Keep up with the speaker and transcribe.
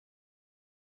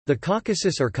The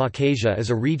Caucasus or Caucasia is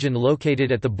a region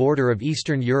located at the border of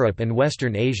Eastern Europe and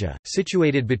Western Asia,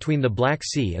 situated between the Black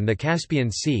Sea and the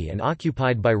Caspian Sea and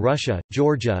occupied by Russia,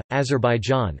 Georgia,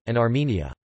 Azerbaijan, and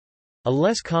Armenia. A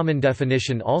less common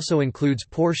definition also includes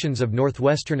portions of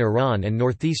northwestern Iran and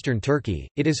northeastern Turkey.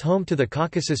 It is home to the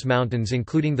Caucasus Mountains,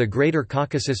 including the Greater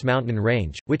Caucasus Mountain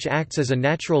Range, which acts as a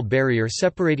natural barrier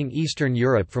separating Eastern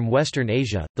Europe from Western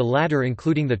Asia, the latter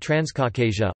including the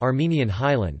Transcaucasia, Armenian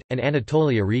Highland, and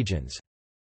Anatolia regions.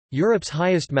 Europe's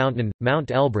highest mountain, Mount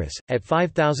Elbrus, at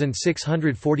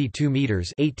 5,642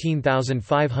 metres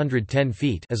 (18,510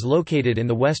 feet), is located in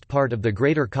the west part of the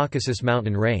Greater Caucasus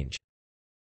Mountain Range.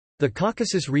 The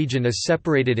Caucasus region is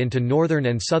separated into northern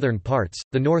and southern parts,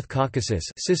 the North Caucasus,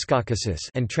 Ciscaucasus,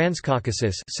 and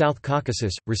Transcaucasus, South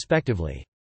Caucasus, respectively.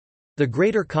 The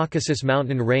Greater Caucasus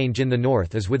Mountain Range in the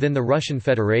north is within the Russian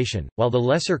Federation, while the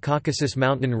Lesser Caucasus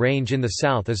Mountain Range in the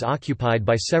south is occupied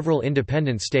by several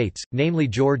independent states, namely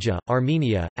Georgia,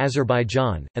 Armenia,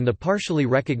 Azerbaijan, and the partially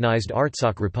recognized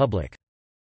Artsakh Republic.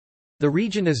 The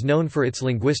region is known for its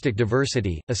linguistic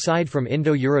diversity. Aside from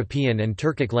Indo-European and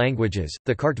Turkic languages,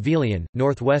 the Kartvelian,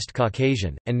 Northwest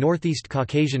Caucasian, and Northeast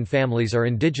Caucasian families are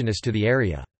indigenous to the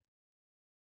area.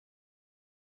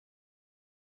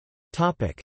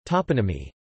 Topic: Toponymy.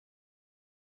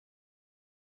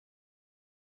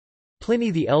 Pliny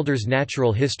the Elder's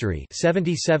Natural History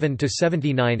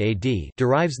 77–79 AD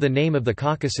derives the name of the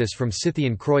Caucasus from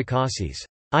Scythian kroi Kausis,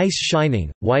 ice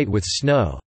shining, white with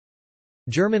snow.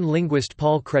 German linguist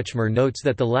Paul Kretschmer notes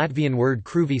that the Latvian word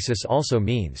kruvisis also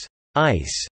means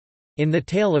ice. In the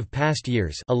Tale of Past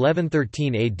Years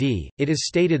 1113 AD, it is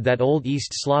stated that Old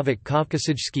East Slavic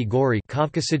Kavkasijski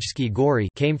Gori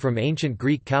came from ancient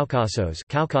Greek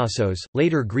Caucasos,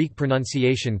 later Greek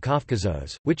pronunciation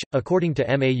Kafkazos, which, according to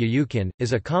M. A. Yuyukin,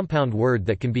 is a compound word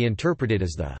that can be interpreted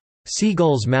as the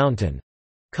seagull's mountain.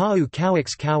 Kau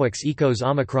Kawix Ecos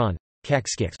Omicron,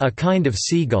 a kind of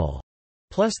seagull,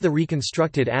 plus the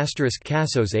reconstructed asterisk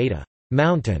Kassos Ada,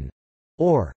 mountain,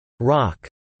 or rock,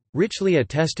 richly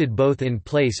attested both in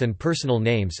place and personal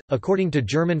names. According to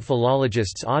German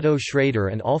philologists Otto Schrader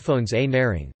and Alphonse A.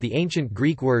 Nering, the ancient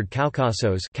Greek word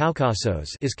Kaukasos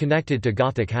is connected to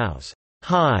Gothic house,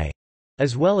 high,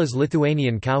 as well as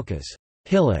Lithuanian Kaukas,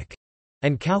 hillock,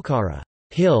 and Kaukara,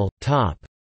 hill, top.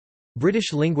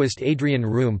 British linguist Adrian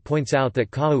Room points out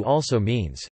that Kau also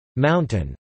means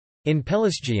mountain. In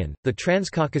Pelasgian, the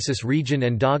Transcaucasus region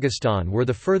and Dagestan were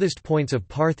the furthest points of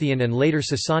Parthian and later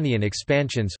Sasanian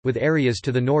expansions, with areas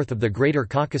to the north of the Greater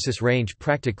Caucasus Range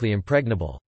practically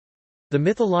impregnable. The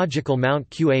mythological Mount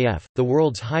Qaf, the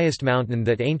world's highest mountain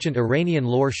that ancient Iranian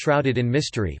lore shrouded in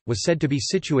mystery, was said to be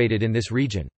situated in this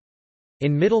region.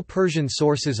 In Middle Persian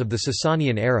sources of the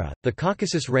Sasanian era, the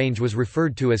Caucasus Range was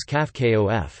referred to as Kaf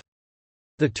Kof.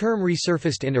 The term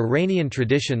resurfaced in Iranian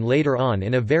tradition later on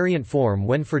in a variant form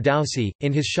when Ferdowsi,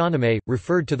 in his Shahnameh,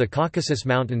 referred to the Caucasus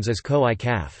Mountains as Ko-I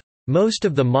Kaf. Most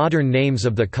of the modern names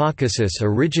of the Caucasus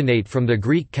originate from the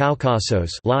Greek Kaukasos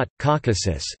Lot,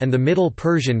 Caucasus, and the Middle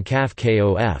Persian Kaf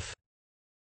Kof.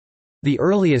 The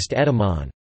earliest etymon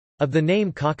of the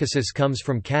name Caucasus comes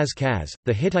from Kaz,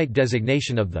 the Hittite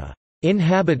designation of the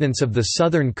inhabitants of the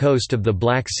southern coast of the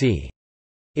Black Sea.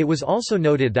 It was also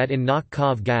noted that in Nak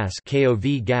Kov gas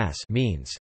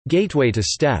means gateway to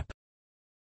steppe.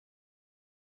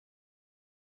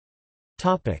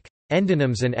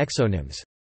 Endonyms and exonyms.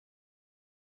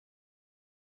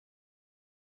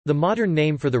 The modern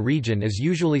name for the region is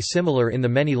usually similar in the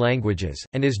many languages,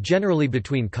 and is generally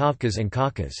between Kavkaz and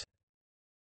Kaukaz.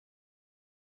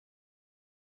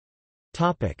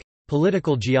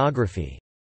 Political geography.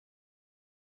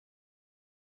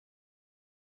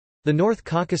 The North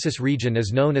Caucasus region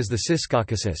is known as the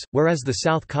Ciscaucasus, whereas the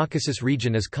South Caucasus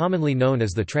region is commonly known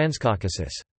as the Transcaucasus.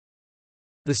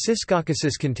 The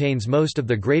Ciscaucasus contains most of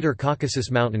the Greater Caucasus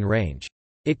Mountain Range.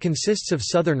 It consists of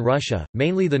southern Russia,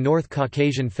 mainly the North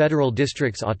Caucasian Federal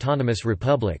Districts Autonomous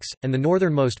Republics, and the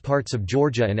northernmost parts of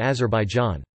Georgia and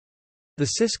Azerbaijan. The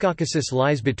Ciscaucasus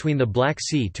lies between the Black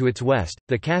Sea to its west,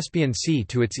 the Caspian Sea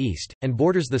to its east, and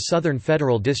borders the Southern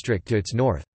Federal District to its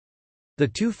north. The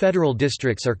two federal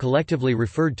districts are collectively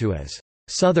referred to as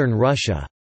Southern Russia.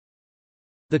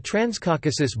 The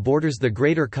Transcaucasus borders the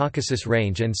Greater Caucasus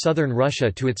Range and southern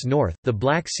Russia to its north, the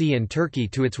Black Sea and Turkey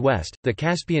to its west, the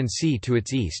Caspian Sea to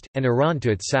its east, and Iran to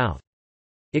its south.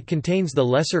 It contains the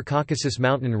Lesser Caucasus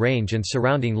Mountain Range and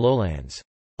surrounding lowlands.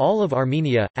 All of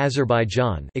Armenia,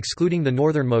 Azerbaijan excluding the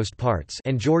northernmost parts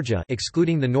and Georgia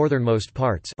excluding the northernmost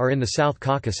parts are in the South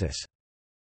Caucasus.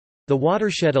 The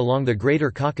watershed along the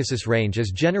Greater Caucasus Range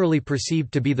is generally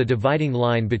perceived to be the dividing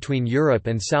line between Europe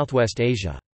and Southwest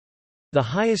Asia. The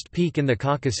highest peak in the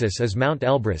Caucasus is Mount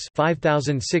Elbrus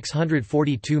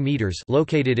 5,642 meters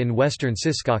located in western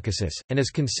Ciscaucasus, and is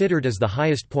considered as the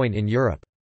highest point in Europe.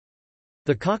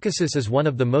 The Caucasus is one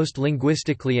of the most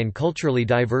linguistically and culturally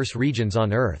diverse regions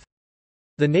on Earth.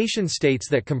 The nation-states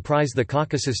that comprise the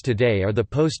Caucasus today are the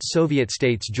post-Soviet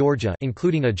states Georgia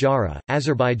including Ajara,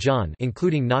 Azerbaijan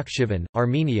including Nakhchivan,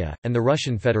 Armenia, and the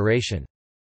Russian Federation.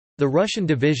 The Russian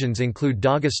divisions include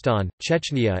Dagestan,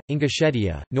 Chechnya,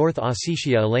 Ingushetia, North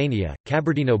Ossetia-Alania,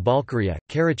 Kabardino-Balkaria,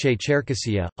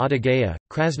 Karachay-Cherkessia, Adygea,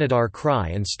 Krasnodar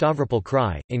Krai and Stavropol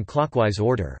Krai, in clockwise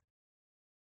order.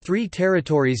 3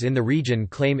 territories in the region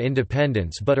claim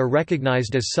independence but are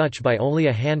recognized as such by only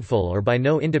a handful or by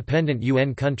no independent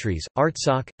UN countries,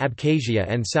 Artsakh, Abkhazia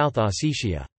and South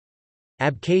Ossetia.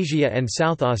 Abkhazia and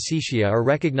South Ossetia are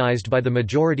recognized by the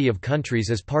majority of countries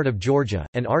as part of Georgia,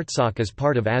 and Artsakh as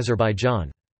part of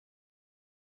Azerbaijan.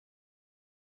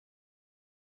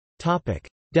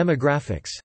 Demographics.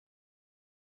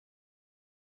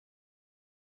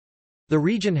 The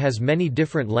region has many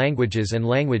different languages and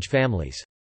language families.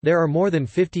 There are more than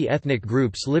 50 ethnic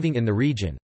groups living in the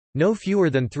region. No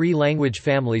fewer than 3 language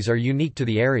families are unique to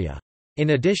the area.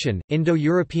 In addition,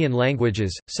 Indo-European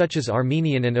languages, such as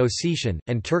Armenian and Ossetian,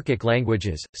 and Turkic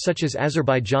languages, such as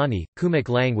Azerbaijani, Kumyk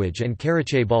language and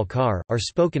Karachay-Balkar, are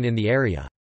spoken in the area.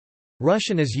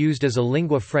 Russian is used as a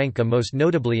lingua franca most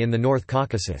notably in the North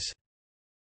Caucasus.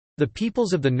 The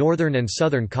peoples of the northern and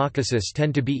southern Caucasus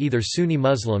tend to be either Sunni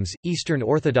Muslims, Eastern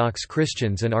Orthodox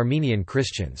Christians and Armenian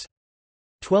Christians.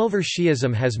 Twelver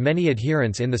Shi'ism has many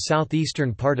adherents in the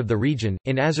southeastern part of the region,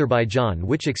 in Azerbaijan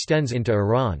which extends into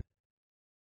Iran.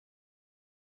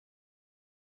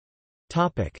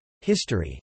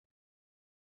 History.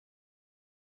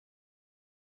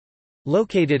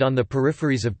 Located on the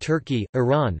peripheries of Turkey,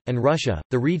 Iran, and Russia,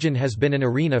 the region has been an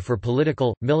arena for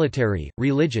political, military,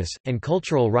 religious, and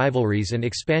cultural rivalries and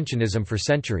expansionism for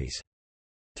centuries.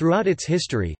 Throughout its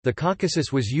history, the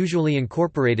Caucasus was usually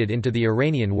incorporated into the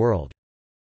Iranian world.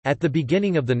 At the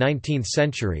beginning of the 19th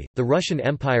century, the Russian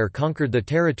Empire conquered the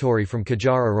territory from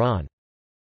Qajar Iran.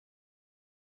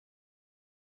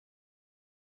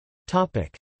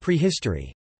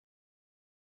 Prehistory.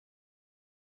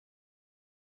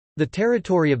 The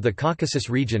territory of the Caucasus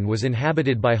region was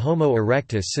inhabited by Homo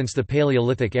erectus since the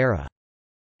Paleolithic era.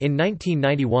 In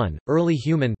 1991, early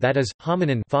human that is,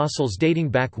 hominin fossils dating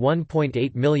back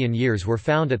 1.8 million years were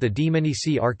found at the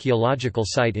Dmanisi archaeological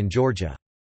site in Georgia.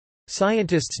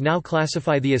 Scientists now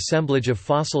classify the assemblage of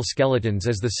fossil skeletons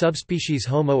as the subspecies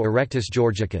Homo erectus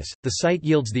georgicus. The site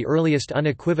yields the earliest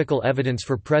unequivocal evidence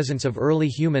for presence of early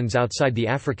humans outside the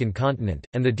African continent,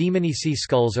 and the Dmanisi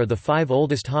skulls are the 5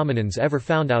 oldest hominins ever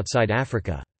found outside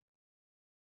Africa.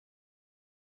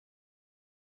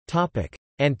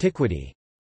 Antiquity.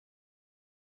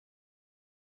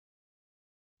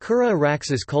 Kura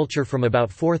Araxes culture from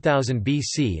about 4000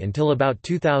 BC until about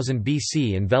 2000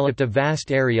 BC enveloped a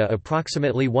vast area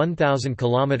approximately 1,000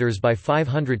 km by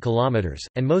 500 km,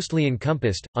 and mostly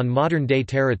encompassed, on modern-day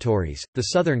territories, the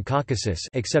southern Caucasus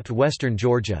except western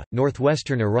Georgia,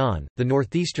 northwestern Iran, the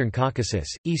northeastern Caucasus,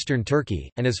 eastern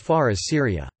Turkey, and as far as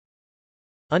Syria.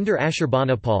 Under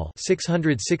Ashurbanipal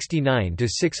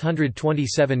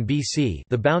 669–627 BC,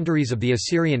 the boundaries of the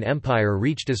Assyrian Empire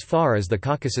reached as far as the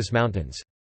Caucasus Mountains.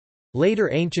 Later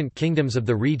ancient kingdoms of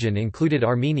the region included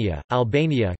Armenia,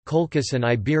 Albania, Colchis and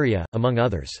Iberia, among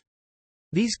others.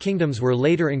 These kingdoms were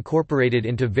later incorporated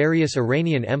into various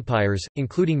Iranian empires,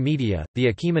 including Media, the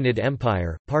Achaemenid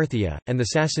Empire, Parthia, and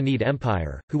the Sassanid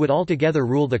Empire, who would altogether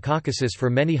rule the Caucasus for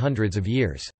many hundreds of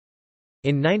years.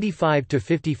 In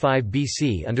 95–55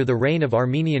 BC under the reign of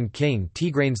Armenian king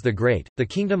Tigranes the Great, the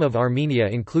Kingdom of Armenia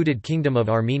included Kingdom of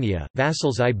Armenia,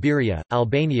 vassals Iberia,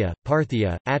 Albania,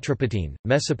 Parthia, Atropatene,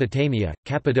 Mesopotamia,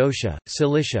 Cappadocia,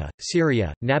 Cilicia,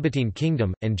 Syria, Nabatean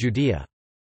Kingdom, and Judea.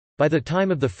 By the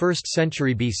time of the 1st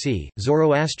century BC,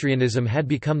 Zoroastrianism had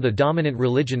become the dominant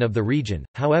religion of the region,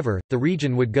 however, the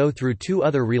region would go through 2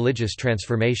 other religious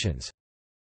transformations.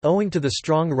 Owing to the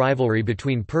strong rivalry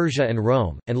between Persia and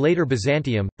Rome, and later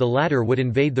Byzantium, the latter would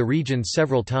invade the region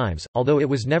several times, although it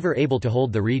was never able to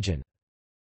hold the region.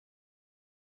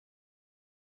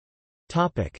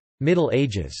 Middle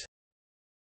Ages.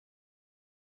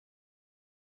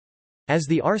 As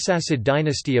the Arsacid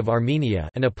dynasty of Armenia,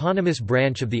 an eponymous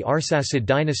branch of the Arsacid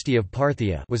dynasty of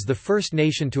Parthia, was the first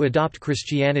nation to adopt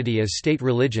Christianity as state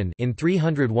religion in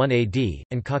 301 AD,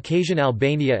 and Caucasian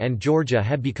Albania and Georgia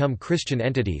had become Christian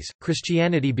entities,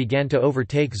 Christianity began to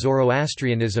overtake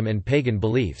Zoroastrianism and pagan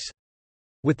beliefs.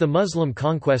 With the Muslim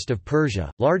conquest of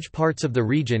Persia, large parts of the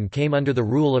region came under the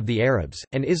rule of the Arabs,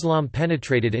 and Islam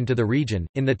penetrated into the region.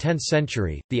 In the 10th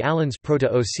century, the Alans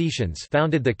Proto-Ossetians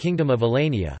founded the Kingdom of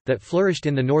Alania, that flourished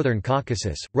in the northern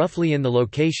Caucasus, roughly in the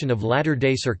location of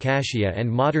latter-day Circassia and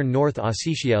modern North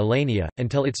Ossetia Alania,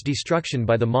 until its destruction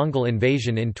by the Mongol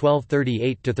invasion in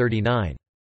 1238–39.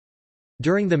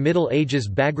 During the Middle Ages,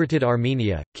 Bagratid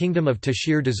Armenia, Kingdom of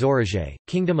Tashir-Dzorazhe,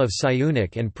 Kingdom of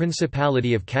Siunik and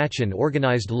Principality of Kachin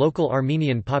organized local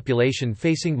Armenian population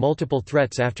facing multiple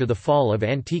threats after the fall of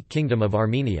antique Kingdom of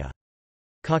Armenia.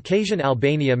 Caucasian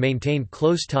Albania maintained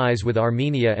close ties with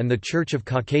Armenia, and the Church of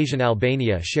Caucasian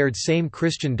Albania shared same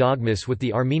Christian dogmas with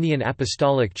the Armenian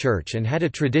Apostolic Church and had a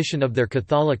tradition of their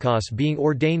Catholicos being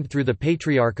ordained through the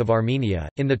Patriarch of Armenia.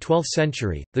 In the 12th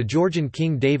century, the Georgian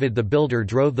king David the Builder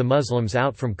drove the Muslims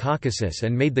out from Caucasus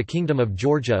and made the Kingdom of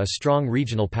Georgia a strong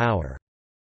regional power.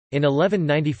 In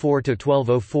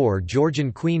 1194–1204,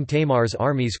 Georgian Queen Tamar's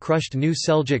armies crushed new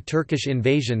Seljuk Turkish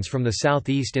invasions from the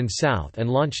southeast and south and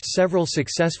launched several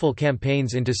successful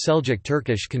campaigns into Seljuk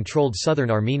Turkish-controlled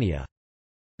southern Armenia.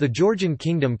 The Georgian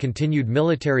kingdom continued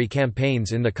military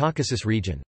campaigns in the Caucasus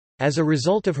region. As a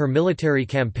result of her military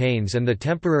campaigns and the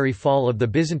temporary fall of the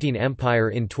Byzantine Empire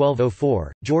in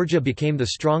 1204, Georgia became the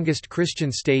strongest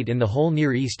Christian state in the whole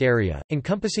Near East area,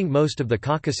 encompassing most of the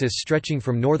Caucasus stretching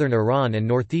from northern Iran and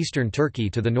northeastern Turkey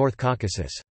to the North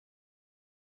Caucasus.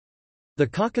 The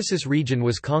Caucasus region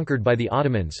was conquered by the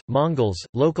Ottomans, Mongols,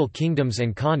 local kingdoms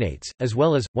and khanates, as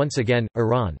well as, once again,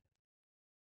 Iran.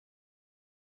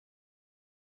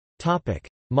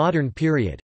 Modern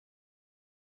period.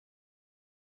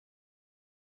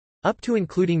 Up to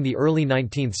including the early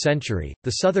 19th century,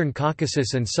 the southern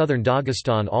Caucasus and southern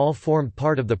Dagestan all formed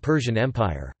part of the Persian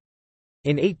Empire.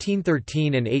 In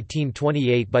 1813 and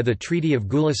 1828 by the Treaty of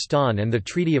Gulistan and the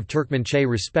Treaty of Turkmenchay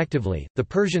respectively, the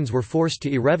Persians were forced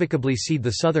to irrevocably cede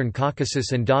the southern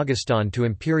Caucasus and Dagestan to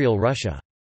Imperial Russia.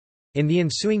 In the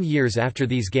ensuing years after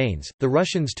these gains, the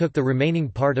Russians took the remaining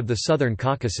part of the southern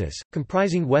Caucasus,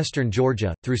 comprising western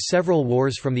Georgia, through several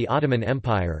wars from the Ottoman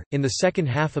Empire. In the second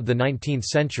half of the 19th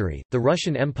century, the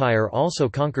Russian Empire also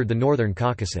conquered the northern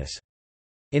Caucasus.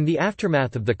 In the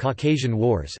aftermath of the Caucasian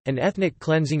Wars, an ethnic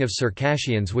cleansing of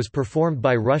Circassians was performed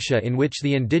by Russia in which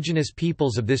the indigenous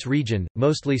peoples of this region,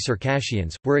 mostly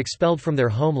Circassians, were expelled from their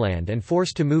homeland and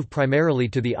forced to move primarily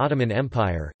to the Ottoman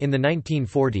Empire. In the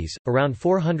 1940s, around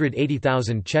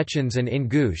 480,000 Chechens and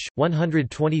Ingush,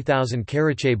 120,000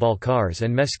 Karachay-Balkars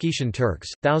and Meskhetian Turks,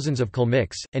 thousands of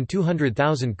Kalmyks, and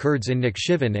 200,000 Kurds in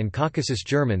Nakhchivan and Caucasus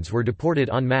Germans were deported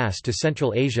en masse to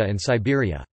Central Asia and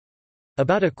Siberia.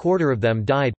 About a quarter of them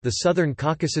died. The southern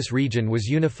Caucasus region was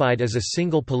unified as a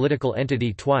single political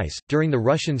entity twice, during the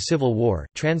Russian Civil War,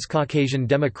 Transcaucasian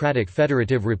Democratic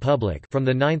Federative Republic from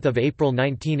 9 April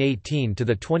 1918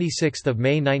 to 26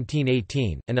 May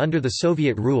 1918, and under the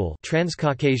Soviet rule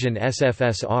Transcaucasian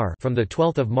SFSR from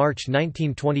 12 March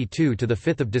 1922 to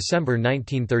 5 December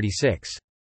 1936.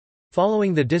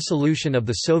 Following the dissolution of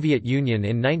the Soviet Union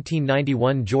in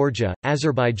 1991, Georgia,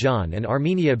 Azerbaijan and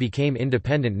Armenia became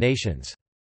independent nations.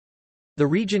 The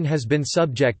region has been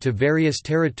subject to various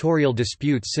territorial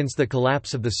disputes since the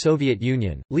collapse of the Soviet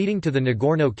Union, leading to the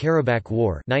Nagorno-Karabakh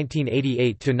War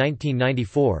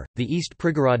 (1988–1994), the East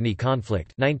Prigorodny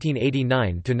conflict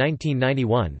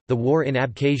 (1989–1991), the War in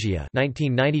Abkhazia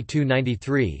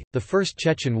 (1992–93), the First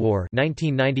Chechen War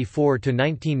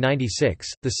 (1994–1996),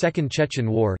 the Second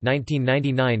Chechen War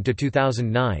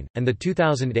 (1999–2009), and the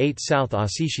 2008 South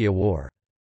Ossetia War.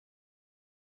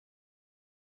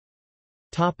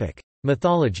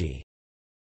 Mythology.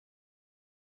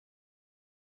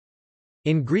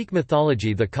 In Greek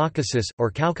mythology, the Caucasus,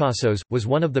 or Caucasos, was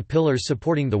one of the pillars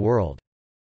supporting the world.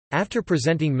 After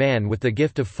presenting man with the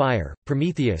gift of fire,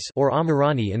 Prometheus, or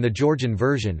Amirani in the Georgian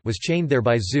version, was chained there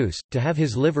by Zeus, to have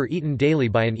his liver eaten daily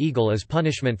by an eagle as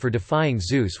punishment for defying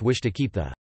Zeus' wish to keep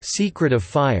the secret of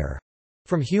fire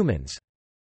from humans.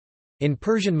 In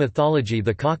Persian mythology,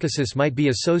 the Caucasus might be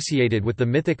associated with the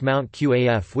mythic Mount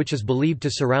Qaf, which is believed to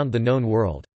surround the known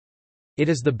world. It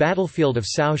is the battlefield of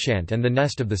Saushant and the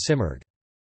nest of the Simurgh.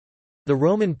 The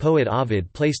Roman poet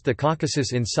Ovid placed the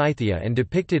Caucasus in Scythia and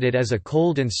depicted it as a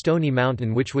cold and stony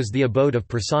mountain which was the abode of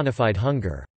personified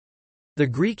hunger. The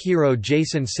Greek hero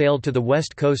Jason sailed to the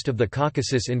west coast of the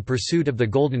Caucasus in pursuit of the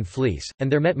Golden Fleece,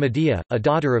 and there met Medea, a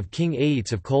daughter of King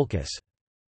Aeetes of Colchis.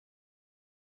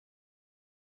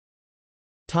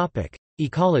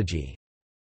 Ecology.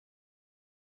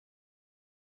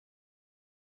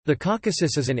 The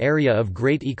Caucasus is an area of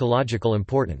great ecological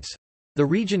importance. The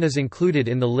region is included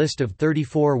in the list of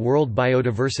 34 World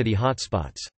Biodiversity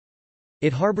Hotspots.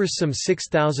 It harbors some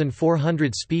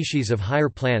 6,400 species of higher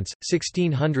plants,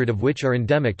 1,600 of which are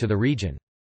endemic to the region.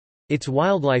 Its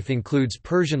wildlife includes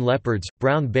Persian leopards,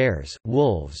 brown bears,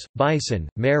 wolves, bison,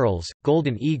 merles,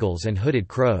 golden eagles and hooded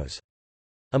crows.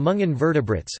 Among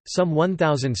invertebrates, some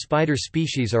 1,000 spider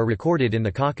species are recorded in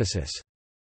the Caucasus.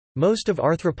 Most of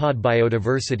arthropod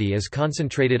biodiversity is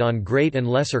concentrated on Great and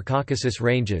Lesser Caucasus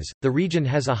ranges. The region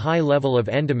has a high level of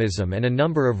endemism and a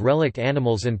number of relict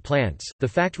animals and plants, the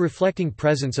fact reflecting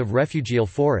presence of refugial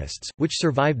forests, which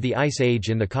survived the Ice Age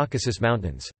in the Caucasus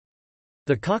Mountains.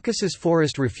 The Caucasus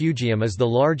Forest Refugium is the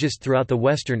largest throughout the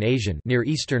Western Asian Near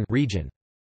Eastern region.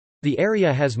 The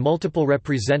area has multiple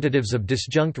representatives of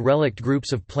disjunct relict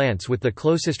groups of plants with the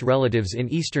closest relatives in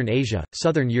Eastern Asia,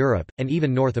 Southern Europe, and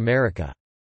even North America.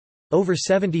 Over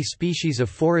 70 species of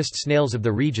forest snails of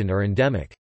the region are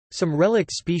endemic. Some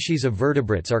relict species of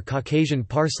vertebrates are Caucasian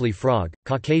parsley frog,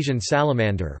 Caucasian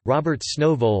salamander, Robert's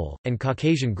snow vole, and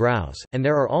Caucasian grouse, and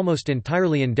there are almost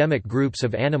entirely endemic groups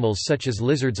of animals such as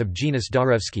lizards of genus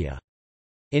Darevskia.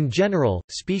 In general,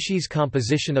 species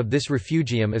composition of this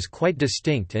refugium is quite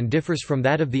distinct and differs from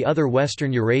that of the other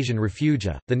Western Eurasian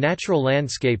refugia. The natural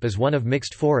landscape is one of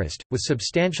mixed forest, with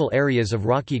substantial areas of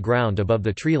rocky ground above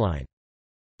the treeline.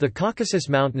 The Caucasus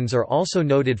Mountains are also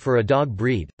noted for a dog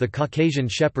breed, the Caucasian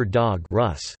Shepherd Dog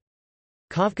Rus.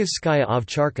 Kavkazskaya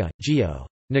ovcharka, Geo.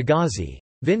 Nagazi.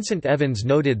 Vincent Evans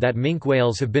noted that minke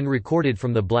whales have been recorded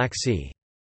from the Black Sea.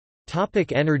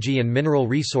 Energy and mineral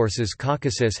resources.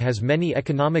 Caucasus has many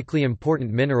economically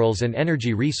important minerals and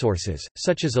energy resources,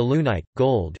 such as alunite,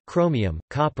 gold, chromium,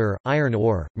 copper, iron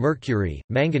ore, mercury,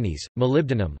 manganese,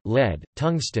 molybdenum, lead,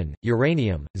 tungsten,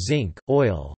 uranium, zinc,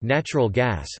 oil, natural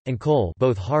gas, and coal,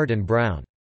 both hard and brown.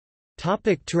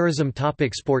 Tourism.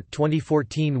 Sport.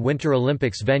 2014 Winter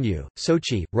Olympics venue,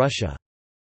 Sochi, Russia.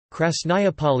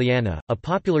 Krasnaya Polyana, a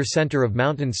popular center of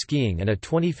mountain skiing and a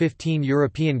 2015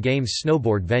 European Games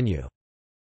snowboard venue.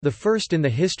 The first in the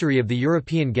history of the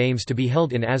European Games to be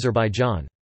held in Azerbaijan.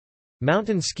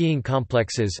 Mountain skiing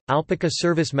complexes, Alpaka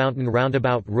Service Mountain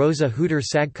Roundabout Rosa Hutor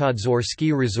Sagkadzor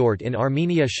Ski Resort in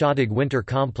Armenia Shadig Winter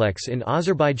Complex in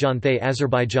Azerbaijan. The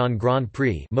Azerbaijan Grand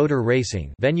Prix motor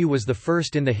racing venue was the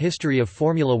first in the history of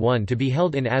Formula One to be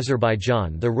held in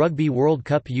Azerbaijan. The Rugby World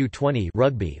Cup U20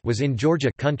 rugby was in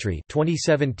Georgia country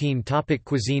 2017.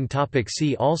 Cuisine.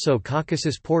 See also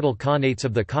Caucasus Portal. Khanates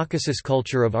of the Caucasus,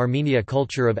 Culture of Armenia,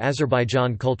 Culture of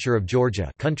Azerbaijan, Culture of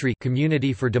Georgia country,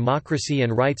 Community for Democracy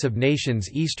and Rights of Nations,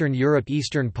 Eastern Europe,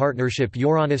 Eastern Partnership,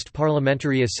 Euronest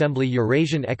Parliamentary Assembly,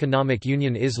 Eurasian Economic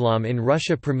Union, Islam in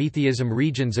Russia, Prometheism,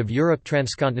 Regions of Europe,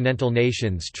 Transcontinental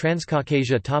Nations,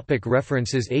 Transcaucasia.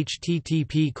 References.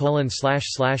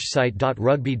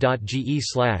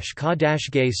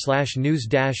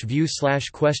 http://site.rugby.ge/ka-gay/news-view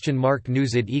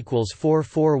 /?newsid =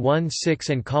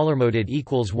 4416 and colormoded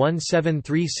 =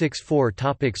 17364.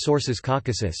 Sources.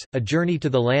 Caucasus, A Journey to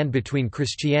the Land Between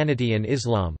Christianity and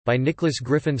Islam, by Nicholas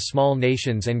Griffin. Small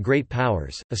Nations and Great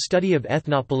Powers, A Study of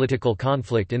Ethnopolitical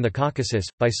Conflict in the Caucasus,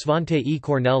 by Svante E.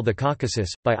 Cornell. The Caucasus,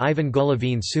 by Ivan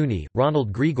Golovin Suni,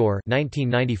 Ronald Grigor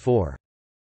 1994.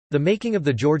 The Making of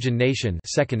the Georgian Nation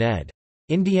 2nd ed.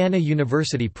 Indiana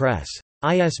University Press.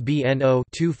 ISBN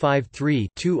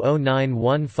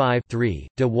 0-253-20915-3,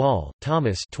 De Waal,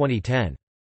 Thomas 2010.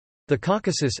 The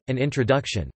Caucasus, An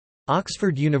Introduction.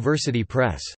 Oxford University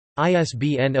Press.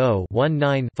 ISBN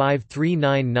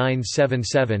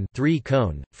 0-19-539977-3.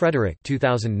 Cohn, Frederick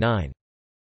 2009.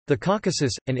 The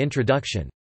Caucasus, An Introduction.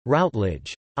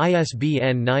 Routledge.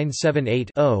 ISBN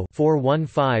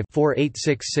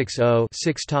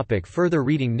 978-0-415-48660-6. Further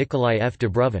reading. Nikolai F.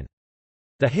 Dubrovin.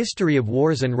 The History of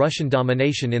Wars and Russian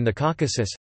Domination in the Caucasus.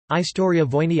 Istoria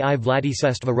Vojny I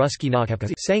Vladisestva Ruski na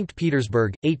Caucasus. St.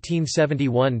 Petersburg,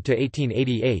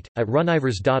 1871–1888, at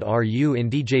runivers.ru in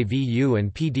DJVU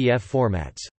and PDF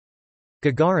formats.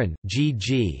 Gagarin,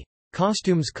 G.G.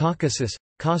 Costumes Caucasus,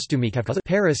 Costume Caucasus.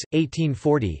 Paris,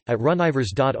 1840, at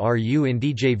runivers.ru in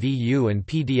DJVU and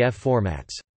PDF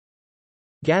formats.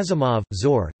 Gazimov,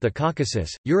 Zor, The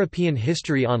Caucasus, European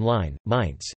History Online,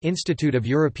 Mainz, Institute of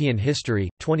European History,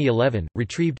 2011,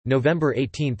 retrieved, November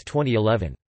 18,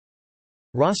 2011.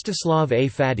 Rostislav A.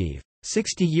 Fadiev.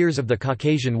 60 Years of the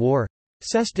Caucasian War.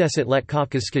 Sesdeset let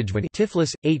Kavkazskijvani.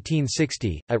 Tiflis,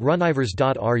 1860, at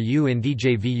runivers.ru in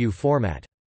DJVU format.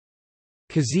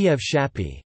 Kaziev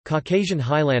Shapi. Caucasian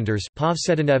Highlanders.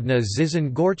 Povsedenevna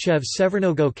Zizan Gorchev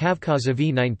Severnogo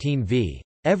Kavkazovi 19v.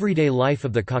 Everyday Life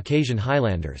of the Caucasian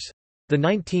Highlanders. The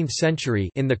 19th Century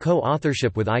in the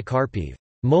co-authorship with I. Karpiv.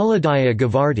 Molodaya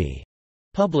Gavardi.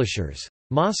 Publishers.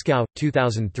 Moscow,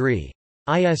 2003.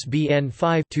 ISBN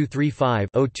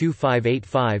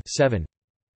 5-235-02585-7.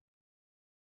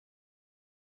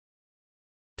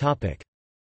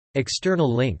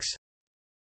 External links.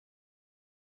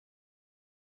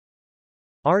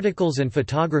 Articles and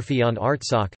photography on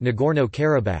Artsakh,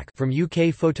 Nagorno-Karabakh from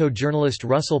UK photojournalist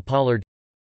Russell Pollard.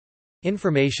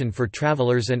 Information for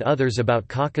travelers and others about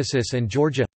Caucasus and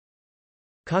Georgia.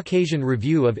 Caucasian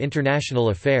Review of International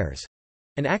Affairs,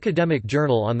 an academic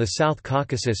journal on the South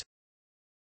Caucasus.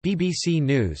 BBC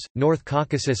News, North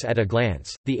Caucasus at a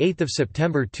glance, 8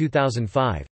 September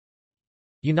 2005.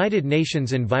 United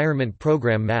Nations Environment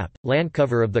Programme map, land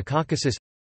cover of the Caucasus.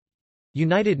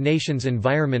 United Nations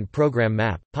Environment Programme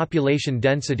map, population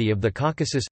density of the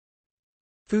Caucasus.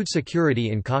 Food security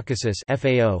in Caucasus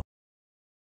 (FAO).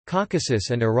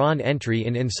 Caucasus and Iran entry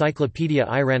in Encyclopaedia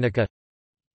Iranica.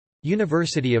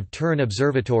 University of Turin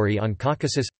Observatory on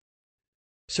Caucasus.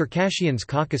 Circassians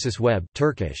Caucasus Web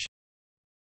Turkish.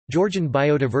 Georgian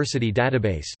Biodiversity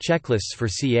Database checklists for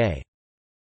ca.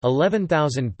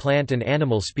 11,000 plant and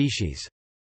animal species.